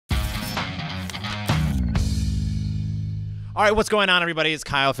All right, what's going on, everybody? It's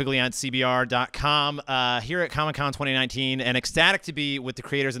Kyle Figley on CBR.com here at Comic-Con 2019, and ecstatic to be with the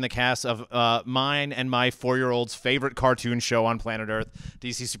creators and the cast of mine and my 4-year-old's favorite cartoon show on planet Earth,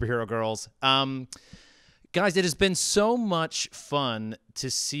 DC Superhero Girls. Guys, it has been so much fun to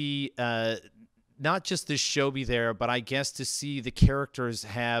see not just this show be there, but I guess to see the characters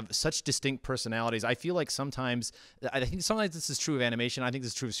have such distinct personalities. I feel like sometimes this is true of animation. I think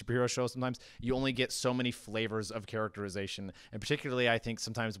this is true of superhero shows. Sometimes you only get so many flavors of characterization. And particularly, I think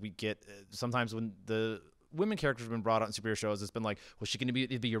sometimes we get, sometimes when the women characters have been brought out in superhero shows, it's been like, well, she can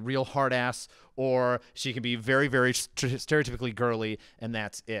be a real hard ass, or she can be very, very stereotypically girly, and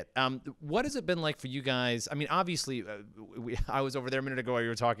that's it. What has it been like for you guys? I mean, obviously, I was over there a minute ago while you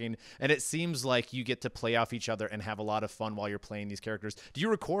were talking, and it seems like you get to play off each other and have a lot of fun while you're playing these characters. Do you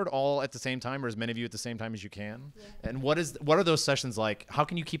record all at the same time, or as many of you at the same time as you can? Yeah. And what are those sessions like? How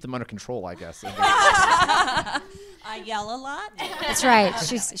can you keep them under control, I guess? I yell a lot. That's right.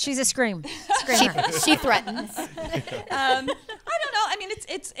 She's a screamer. She threatens. I don't know. I mean,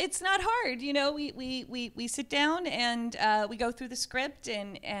 it's not hard. You know, we sit down and we go through the script,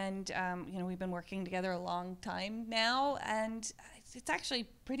 and you know, we've been working together a long time now, and it's actually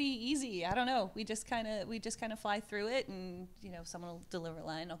pretty easy. I don't know. We just kind of fly through it, and you know, someone will deliver a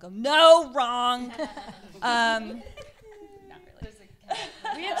line, I'll go, no, wrong. Not really.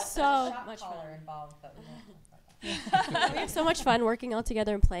 We have so much fun. We have so much fun working all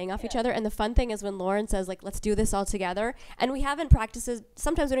together and playing off each other. And the fun thing is when Lauren says, like, let's do this all together, and we haven't practiced,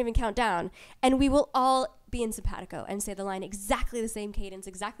 sometimes we don't even count down, and we will all be in simpatico and say the line exactly the same cadence,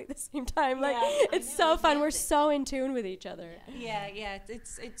 exactly the same time. Like, it's so fun. We're so in tune with each other. Yeah.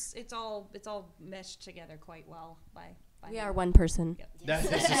 It's all meshed together quite well by we are one person. This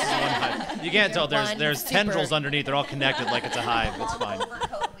is one. You can't tell. There's tendrils underneath. They're all connected like it's a hive. It's fine.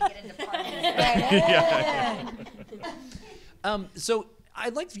 So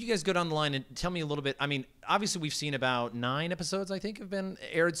I'd like for you guys to go down the line and tell me a little bit. I mean, obviously we've seen about 9 episodes, I think, have been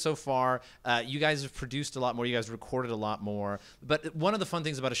aired so far. You guys have produced a lot more. You guys recorded a lot more. But one of the fun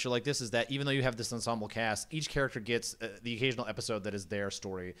things about a show like this is that even though you have this ensemble cast, each character gets the occasional episode that is their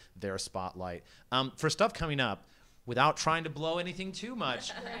story, their spotlight. For stuff coming up, without trying to blow anything too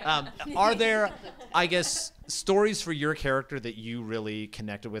much, are there, I guess, stories for your character that you really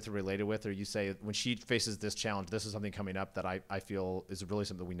connected with or related with, or you say, when she faces this challenge, this is something coming up that I feel is really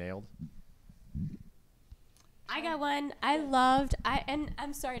something we nailed? I got one. And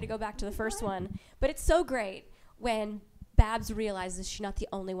I'm sorry to go back to the first one, but it's so great when Babs realizes she's not the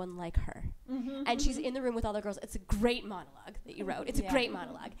only one like her. And she's in the room with all the girls. It's a great monologue that you wrote. It's a great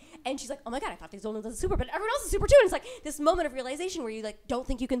monologue. And she's like, oh my God, I thought these only was super, but everyone else is super too. And it's like this moment of realization where you like don't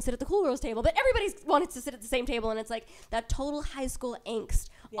think you can sit at the cool girls table, but everybody's wanted to sit at the same table. And it's like that total high school angst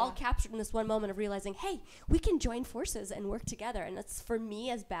all captured in this one moment of realizing, hey, we can join forces and work together. And that's, for me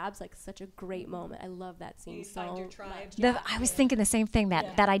as Babs, like such a great moment. I love that scene so much. I was thinking the same thing,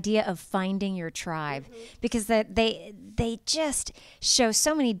 that idea of finding your tribe, because they just show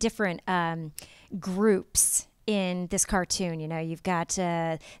so many different groups in this cartoon. You know, you've got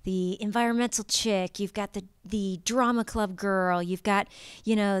the environmental chick, you've got the drama club girl, you've got,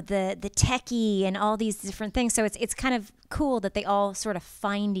 you know, the techie, and all these different things. So it's kind of cool that they all sort of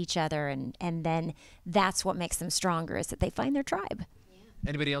find each other, and then that's what makes them stronger, is that they find their tribe.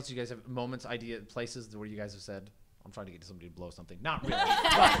 Anybody else? You guys have moments, places where you guys have said, I'm trying to get somebody to blow something. Not really. But,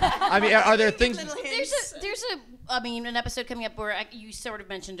 I mean, are there things? There's an episode coming up where you sort of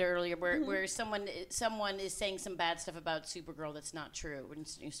mentioned earlier where someone is saying some bad stuff about Supergirl that's not true, when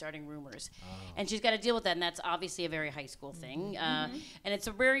you're starting rumors, and she's got to deal with that, and that's obviously a very high school thing, and it's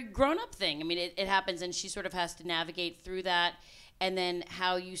a very grown-up thing. I mean, it happens, and she sort of has to navigate through that, and then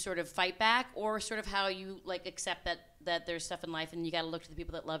how you sort of fight back, or sort of how you like accept that there's stuff in life, and you got to look to the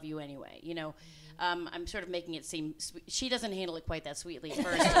people that love you anyway, you know. I'm sort of making it seem sweet. She doesn't handle it quite that sweetly at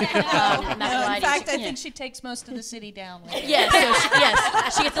first. In fact, I think she takes most of the city down.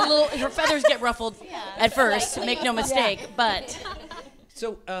 Yes, she gets a little. Her feathers get ruffled at first. Make no mistake, but.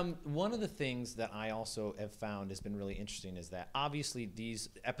 So one of the things that I also have found has been really interesting is that obviously these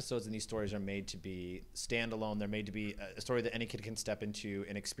episodes and these stories are made to be standalone. They're made to be a story that any kid can step into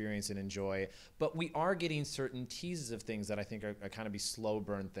and experience and enjoy. But we are getting certain teases of things that I think are kind of be slow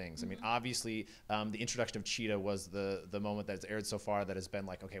burn things. I mean, obviously the introduction of Cheetah was the moment that's aired so far that has been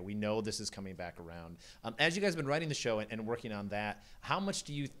like, okay, we know this is coming back around. As you guys have been writing the show and working on that, how much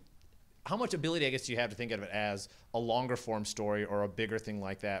ability, I guess, do you have to think of it as a longer form story or a bigger thing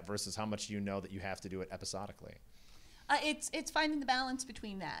like that versus how much you know that you have to do it episodically? It's finding the balance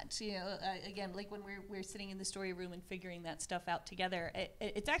between that. You know, again, like when we're sitting in the story room and figuring that stuff out together,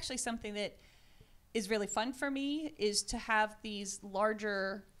 it's actually something that is really fun for me is to have these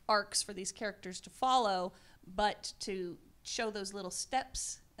larger arcs for these characters to follow, but to show those little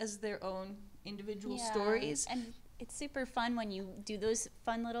steps as their own individual stories. And it's super fun when you do those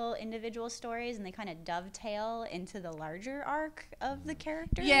fun little individual stories and they kind of dovetail into the larger arc of the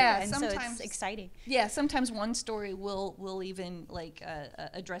character. Yeah, and sometimes so it's exciting. Yeah, sometimes one story will even like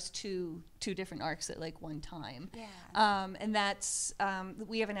address two different arcs at like one time. Yeah. And that's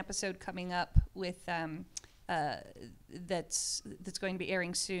we have an episode coming up with that's going to be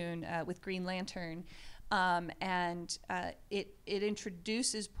airing soon with Green Lantern. And it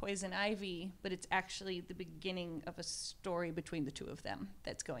introduces Poison Ivy, but it's actually the beginning of a story between the two of them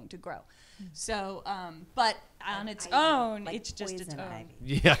that's going to grow. So, but on its own, like it's just its poison own. ivy.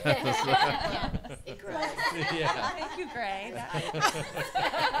 Yeah. It grows. Yeah. Thank you, Gray.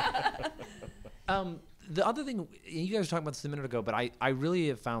 The other thing, you guys were talking about this a minute ago, but I really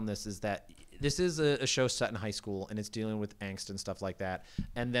have found this is that this is a show set in high school, and it's dealing with angst and stuff like that.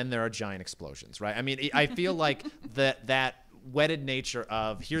 And then there are giant explosions, right? I mean, I feel like that wedded nature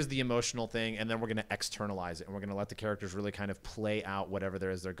of here's the emotional thing, and then we're going to externalize it, and we're going to let the characters really kind of play out whatever there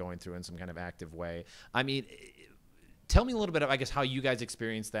is they're going through in some kind of active way. I mean, tell me a little bit of, I guess, how you guys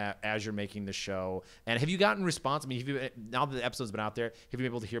experienced that as you're making the show. And have you gotten response? I mean, now that the episode's been out there, have you been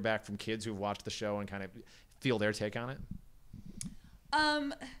able to hear back from kids who've watched the show and kind of feel their take on it?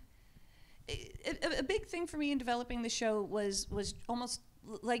 A big thing for me in developing the show was almost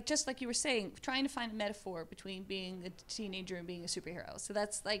like, just like you were saying, trying to find a metaphor between being a teenager and being a superhero. So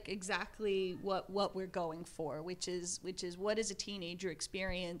that's like exactly what we're going for, which is what is a teenager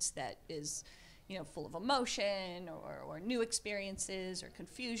experience that is, you know, full of emotion or new experiences or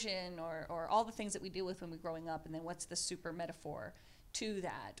confusion or all the things that we deal with when we're growing up, and then what's the super metaphor to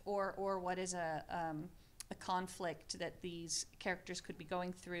that, or what is a conflict that these characters could be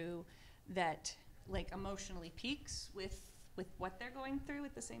going through that like emotionally peaks with what they're going through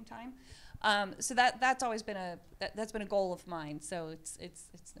at the same time. So that's always been that's been a goal of mine. So it's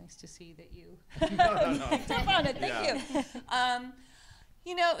nice to see that you picked up on it. Thank you.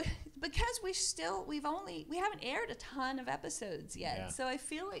 You know, because we haven't aired a ton of episodes yet. Yeah. So I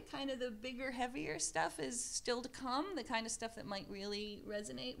feel like kind of the bigger, heavier stuff is still to come, the kind of stuff that might really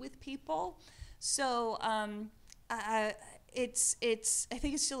resonate with people. So I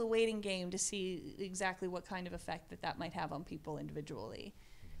think it's still a waiting game to see exactly what kind of effect that might have on people individually.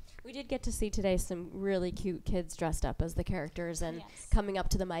 We did get to see today some really cute kids dressed up as the characters and coming up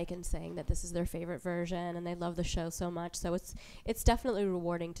to the mic and saying that this is their favorite version and they love the show so much. So it's definitely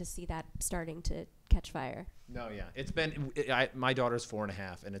rewarding to see that starting to catch fire. No, yeah. It's been, my daughter's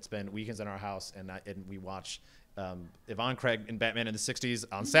 4.5, and it's been weekends in our house, and we watch Yvonne Craig and Batman in the 60s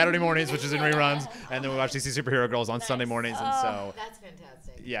on Saturday mornings, which is in reruns, and then we watch DC Superhero Girls on Sunday mornings, and so That's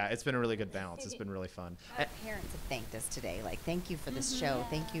fantastic. yeah, it's been a really good balance. It's been really fun. Our parents have thanked us today. Like, thank you for this show.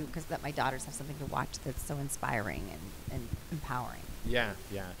 Thank you, because let my daughters have something to watch that's so inspiring and empowering. Yeah,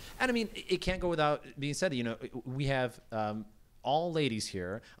 yeah. And I mean, it can't go without being said, you know, we have all ladies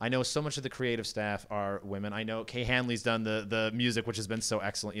here. I know so much of the creative staff are women. I know Kay Hanley's done the music, which has been so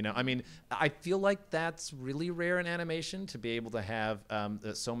excellent. You know, I mean, I feel like that's really rare in animation to be able to have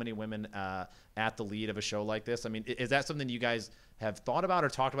so many women at the lead of a show like this. I mean, is that something you guys have thought about or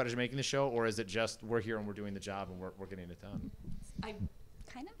talked about as you're making the show, or is it just we're here and we're doing the job and we're getting it done? I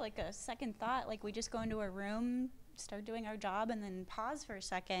kind of like a second thought. Like, we just go into a room, start doing our job, and then pause for a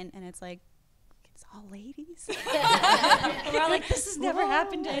second, and it's like, it's all ladies. We're all like, this has never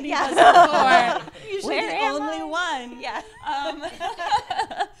happened to any of us before. Usually Where the am only I? one. Yeah.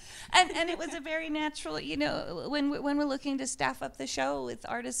 And it was a very natural, you know, when we're looking to staff up the show with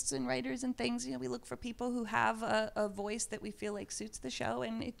artists and writers and things, you know, we look for people who have a voice that we feel like suits the show,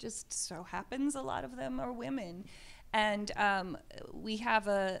 and it just so happens a lot of them are women. And we have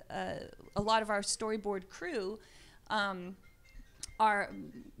a lot of our storyboard crew.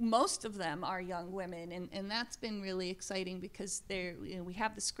 Most of them are young women, and that's been really exciting because we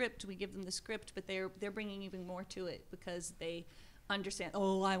have the script, we give them the script, but they're bringing even more to it because they understand.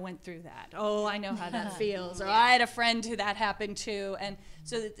 Oh, I went through that. Oh, I know how that feels. Or I had a friend who that happened to, and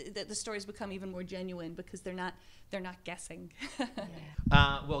so that the stories become even more genuine because they're not guessing.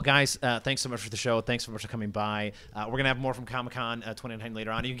 Well, guys, thanks so much for the show. Thanks so much for coming by. We're going to have more from Comic-Con 2019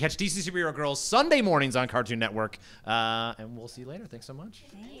 later on. You can catch DC Superhero Girls Sunday mornings on Cartoon Network. And we'll see you later. Thanks so much.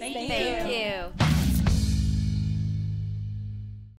 Thank you.